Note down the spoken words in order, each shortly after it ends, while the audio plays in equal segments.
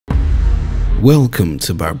Welcome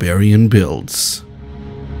to Barbarian Builds.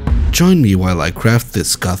 Join me while I craft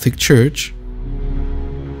this Gothic Church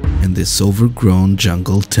and this Overgrown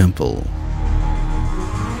Jungle Temple.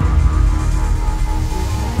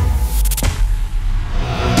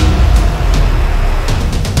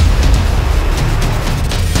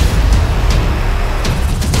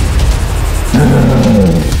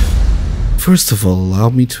 First of all,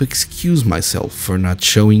 allow me to excuse myself for not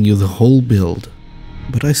showing you the whole build,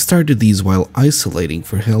 but I started these while isolating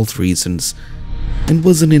for health reasons and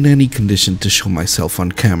wasn't in any condition to show myself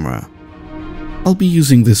on camera. I'll be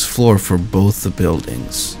using this floor for both the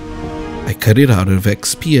buildings. I cut it out of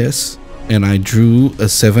XPS and I drew a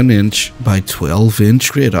 7-inch by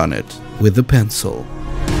 12-inch grid on it with a pencil.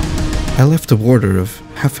 I left a border of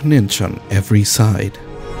half an inch on every side.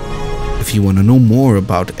 If you want to know more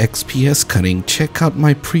about XPS cutting, check out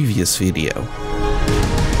my previous video.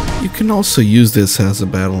 You can also use this as a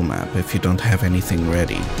battle map if you don't have anything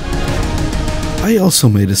ready. I also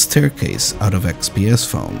made a staircase out of XPS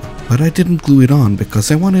foam, but I didn't glue it on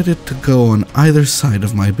because I wanted it to go on either side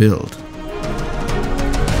of my build.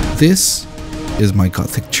 This is my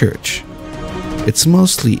Gothic Church. It's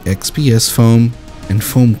mostly XPS foam and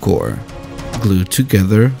foam core, glued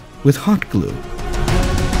together with hot glue.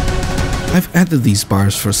 I've added these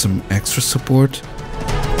bars for some extra support,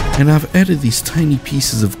 and I've added these tiny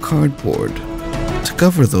pieces of cardboard to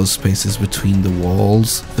cover those spaces between the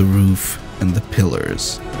walls, the roof, and the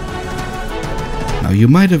pillars. Now you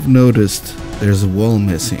might have noticed there's a wall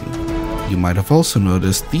missing. You might have also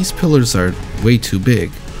noticed these pillars are way too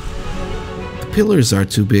big. The pillars are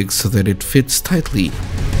too big so that it fits tightly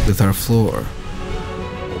with our floor.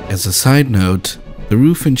 As a side note, the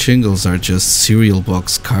roof and shingles are just cereal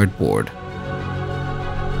box cardboard.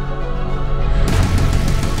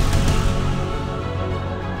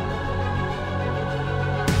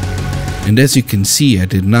 And as you can see, I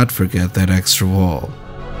did not forget that extra wall.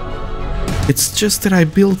 It's just that I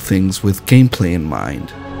build things with gameplay in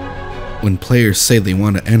mind. When players say they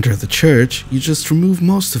want to enter the church, you just remove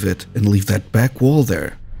most of it and leave that back wall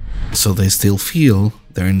there, so they still feel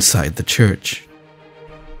they're inside the church.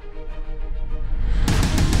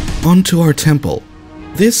 On to our temple.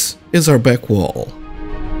 This is our back wall.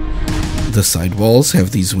 The side walls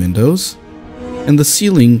have these windows, and the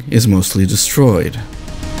ceiling is mostly destroyed.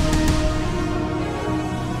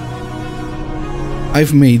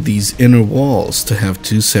 I've made these inner walls to have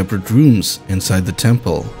two separate rooms inside the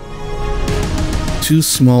temple. Two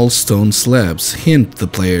small stone slabs hint the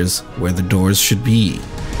players where the doors should be.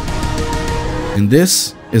 And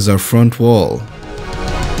this is our front wall.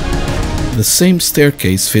 The same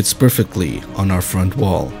staircase fits perfectly on our front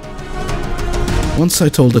wall. Once I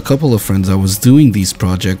told a couple of friends I was doing these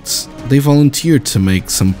projects, they volunteered to make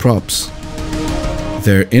some props.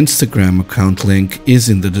 Their Instagram account link is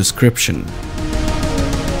in the description.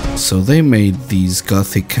 So they made these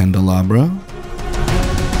Gothic candelabra,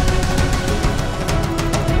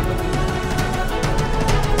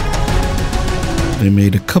 they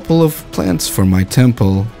made a couple of plants for my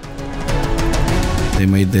temple, they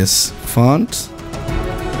made this font,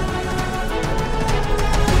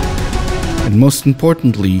 and most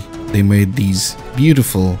importantly, they made these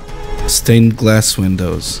beautiful stained glass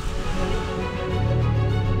windows.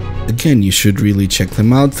 Again, you should really check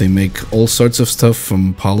them out. They make all sorts of stuff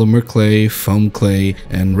from polymer clay, foam clay,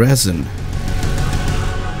 and resin.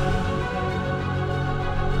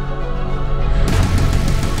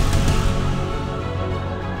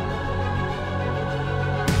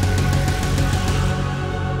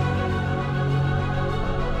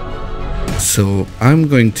 So I'm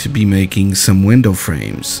going to be making some window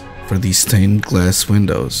frames for these stained glass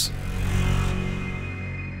windows.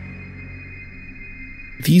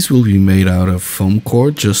 These will be made out of foam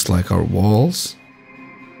core, just like our walls.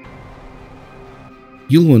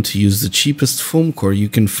 You'll want to use the cheapest foam core you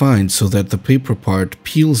can find so that the paper part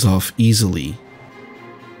peels off easily.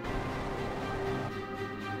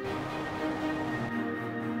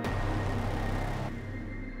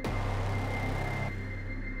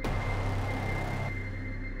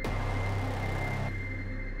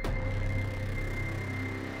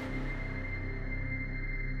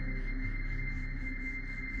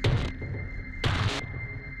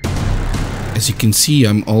 As you can see,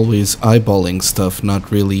 I'm always eyeballing stuff,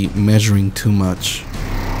 not really measuring too much.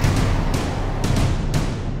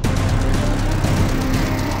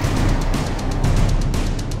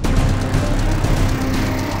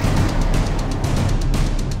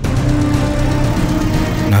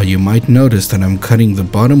 Now you might notice that I'm cutting the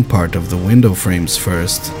bottom part of the window frames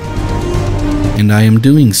first. And I am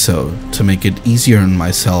doing so to make it easier on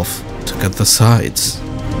myself to cut the sides.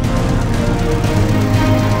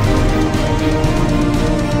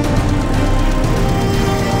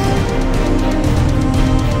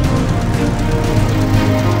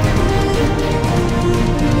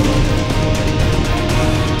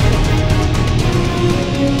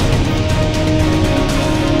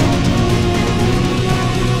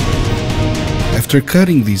 After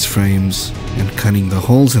cutting these frames and cutting the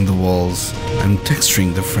holes in the walls, I'm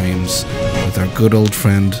texturing the frames with our good old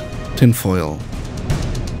friend tinfoil.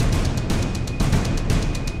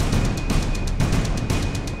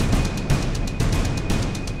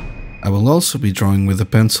 I will also be drawing with a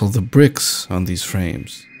pencil the bricks on these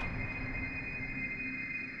frames.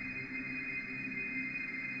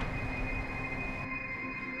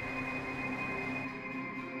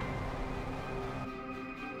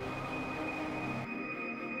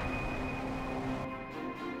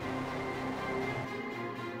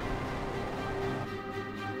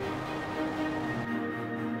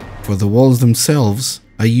 For the walls themselves,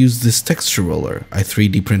 I used this texture roller I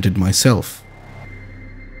 3D printed myself.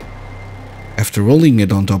 After rolling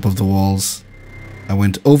it on top of the walls, I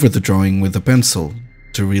went over the drawing with a pencil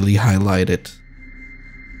to really highlight it.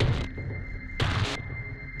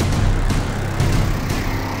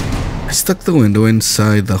 I stuck the window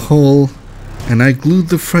inside the hole and I glued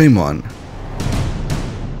the frame on.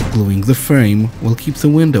 Gluing the frame will keep the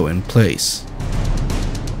window in place.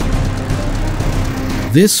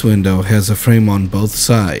 This window has a frame on both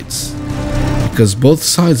sides, because both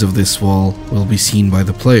sides of this wall will be seen by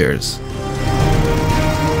the players.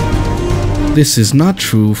 This is not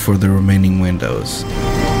true for the remaining windows.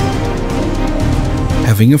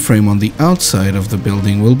 Having a frame on the outside of the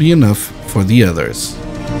building will be enough for the others.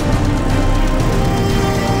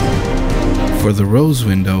 For the rose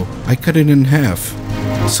window, I cut it in half,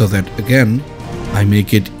 so that again, I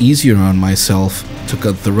make it easier on myself to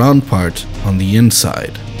cut the round part on the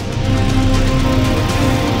inside.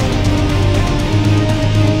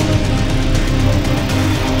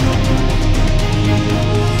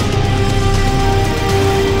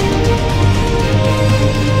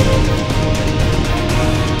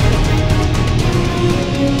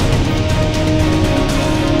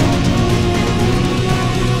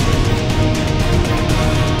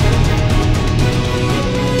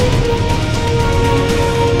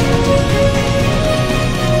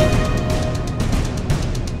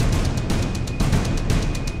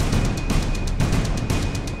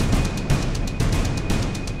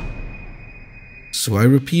 So I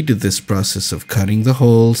repeated this process of cutting the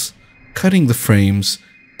holes, cutting the frames,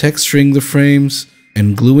 texturing the frames,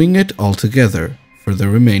 and gluing it all together for the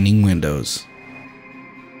remaining windows.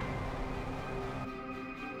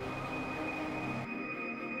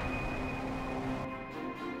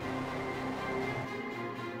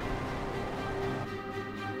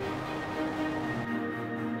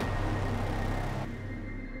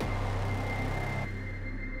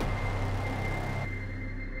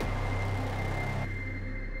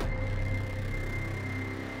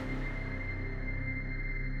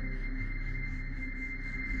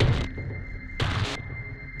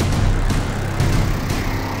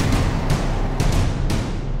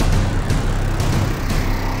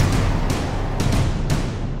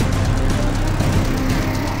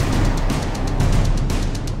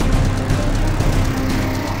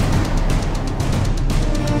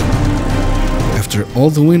 After all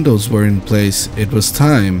the windows were in place, it was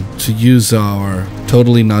time to use our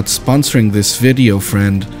totally not sponsoring this video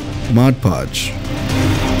friend, Podge.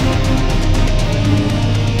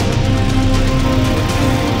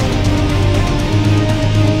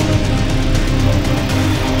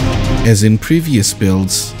 As in previous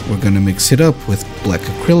builds, we're gonna mix it up with black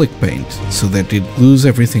acrylic paint so that it glues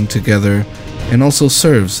everything together and also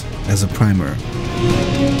serves as a primer.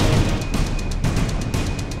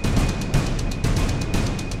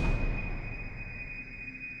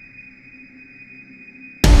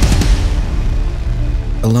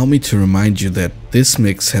 Allow me to remind you that this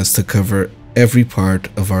mix has to cover every part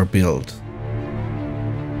of our build.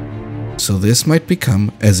 So this might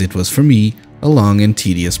become, as it was for me, a long and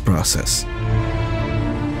tedious process.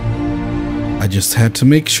 I just had to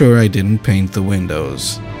make sure I didn't paint the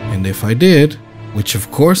windows, and if I did, which of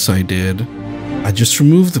course I did, I just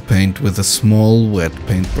removed the paint with a small wet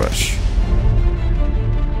paintbrush.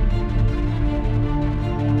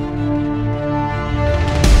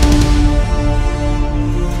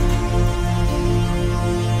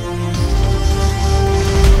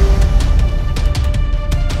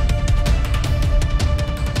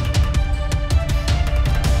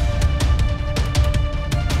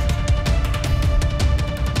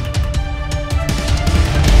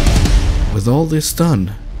 With all this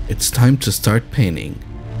done, it's time to start painting.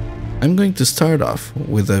 I'm going to start off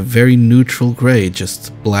with a very neutral gray,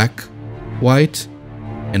 just black, white,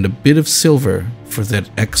 and a bit of silver for that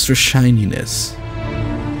extra shininess.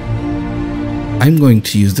 I'm going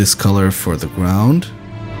to use this color for the ground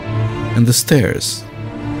and the stairs.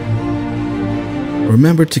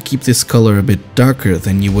 Remember to keep this color a bit darker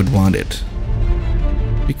than you would want it.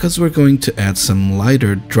 because we're going to add some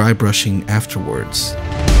lighter dry brushing afterwards.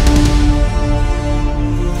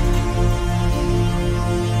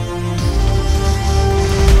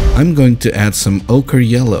 I'm going to add some ochre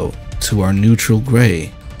yellow to our neutral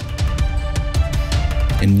gray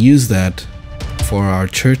and use that for our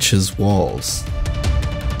church's walls.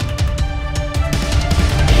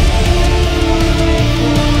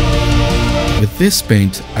 With this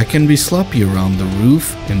paint, I can be sloppy around the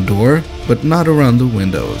roof and door, but not around the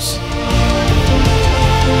windows.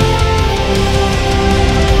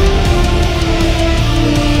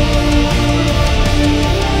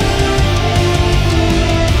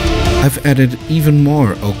 I've added even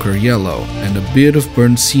more ochre yellow and a bit of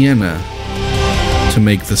burnt sienna to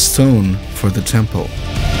make the stone for the temple.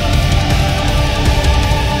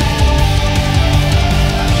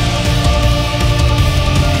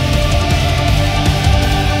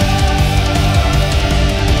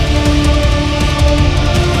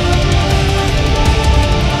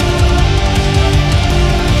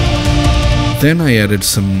 Then I added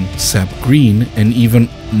some sap green and even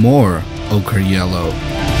more ochre yellow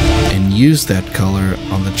and used that color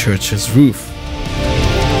on the church's roof.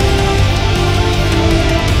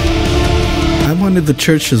 I wanted the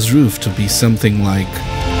church's roof to be something like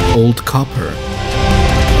old copper.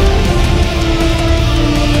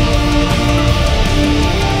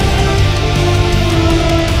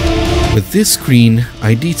 With this green,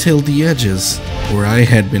 I detailed the edges where I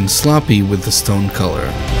had been sloppy with the stone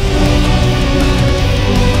color.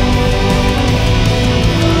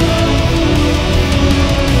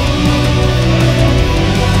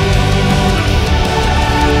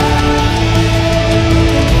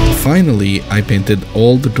 Finally, I painted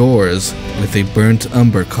all the doors with a burnt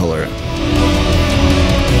umber color.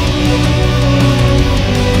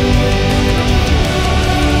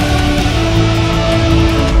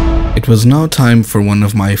 It was now time for one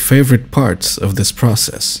of my favorite parts of this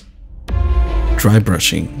process: dry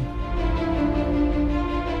brushing.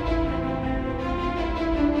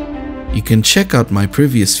 You can check out my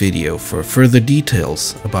previous video for further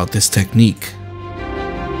details about this technique.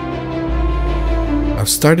 I've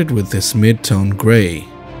started with this mid-tone gray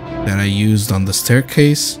that I used on the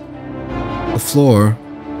staircase, the floor,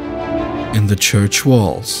 and the church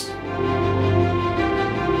walls.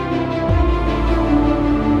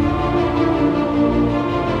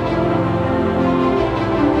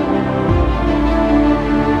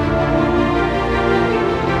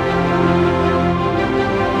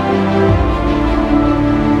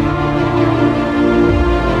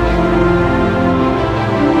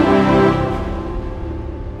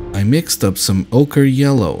 I mixed up some ochre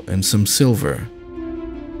yellow and some silver,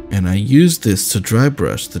 and I used this to dry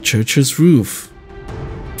brush the church's roof,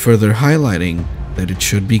 further highlighting that it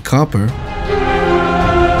should be copper,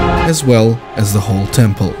 as well as the whole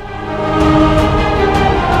temple.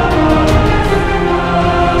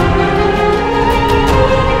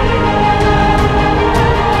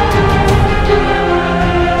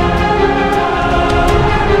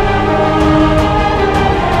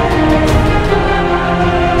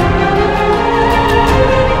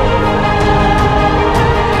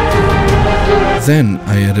 Then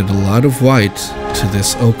I added a lot of white to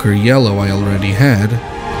this ochre yellow I already had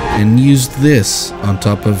and used this on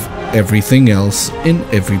top of everything else in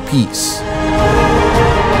every piece.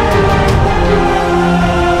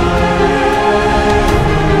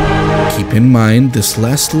 Keep in mind this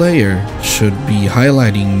last layer should be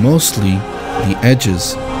highlighting mostly the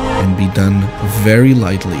edges and be done very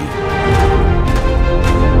lightly.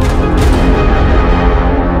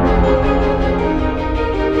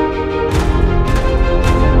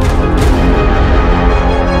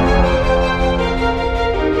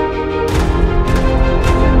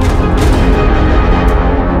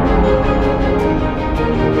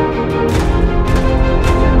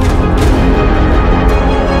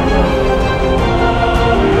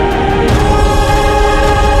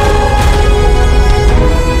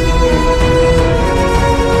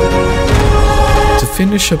 To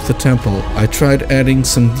finish up the temple, I tried adding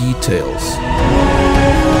some details.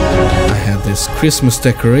 I had this Christmas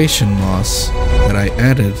decoration moss that I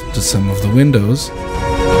added to some of the windows,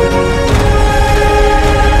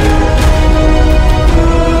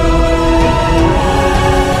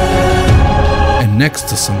 and next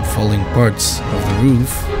to some falling parts of the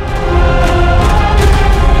roof.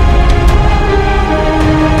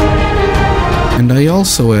 And I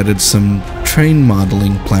also added some train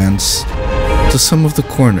modeling plants to some of the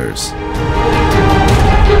corners.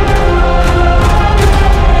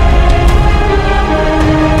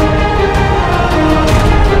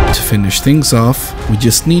 To finish things off, we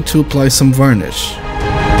just need to apply some varnish.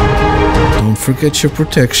 Don't forget your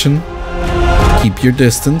protection, keep your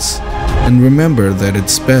distance, and remember that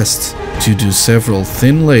it's best to do several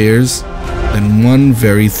thin layers than one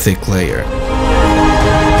very thick layer.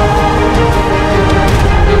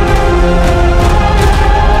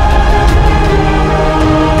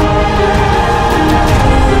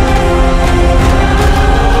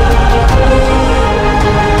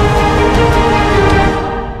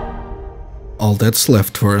 All that's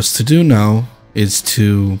left for us to do now is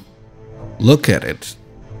to look at it.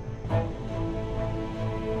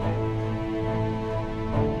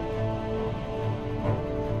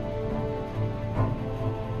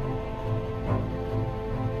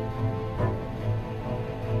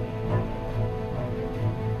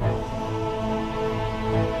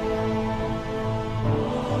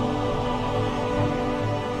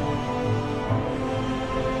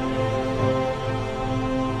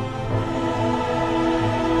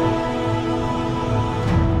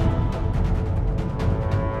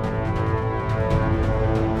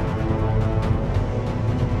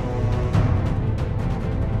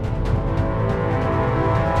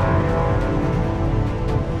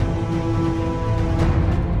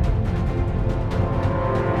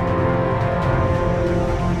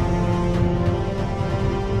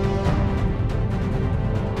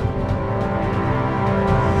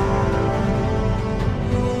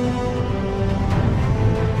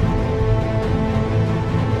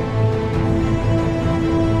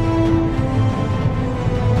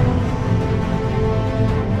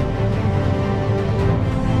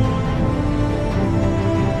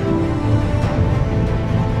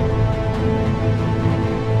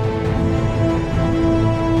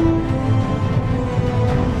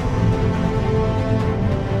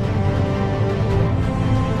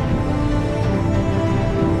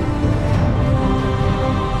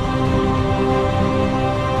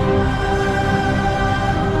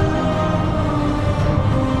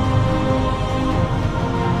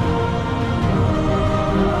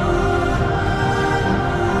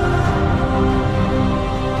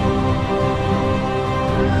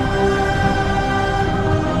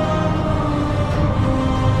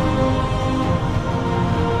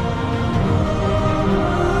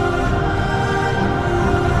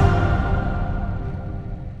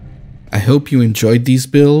 I hope you enjoyed these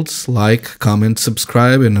builds. Like, comment,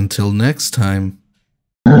 subscribe, and until next time.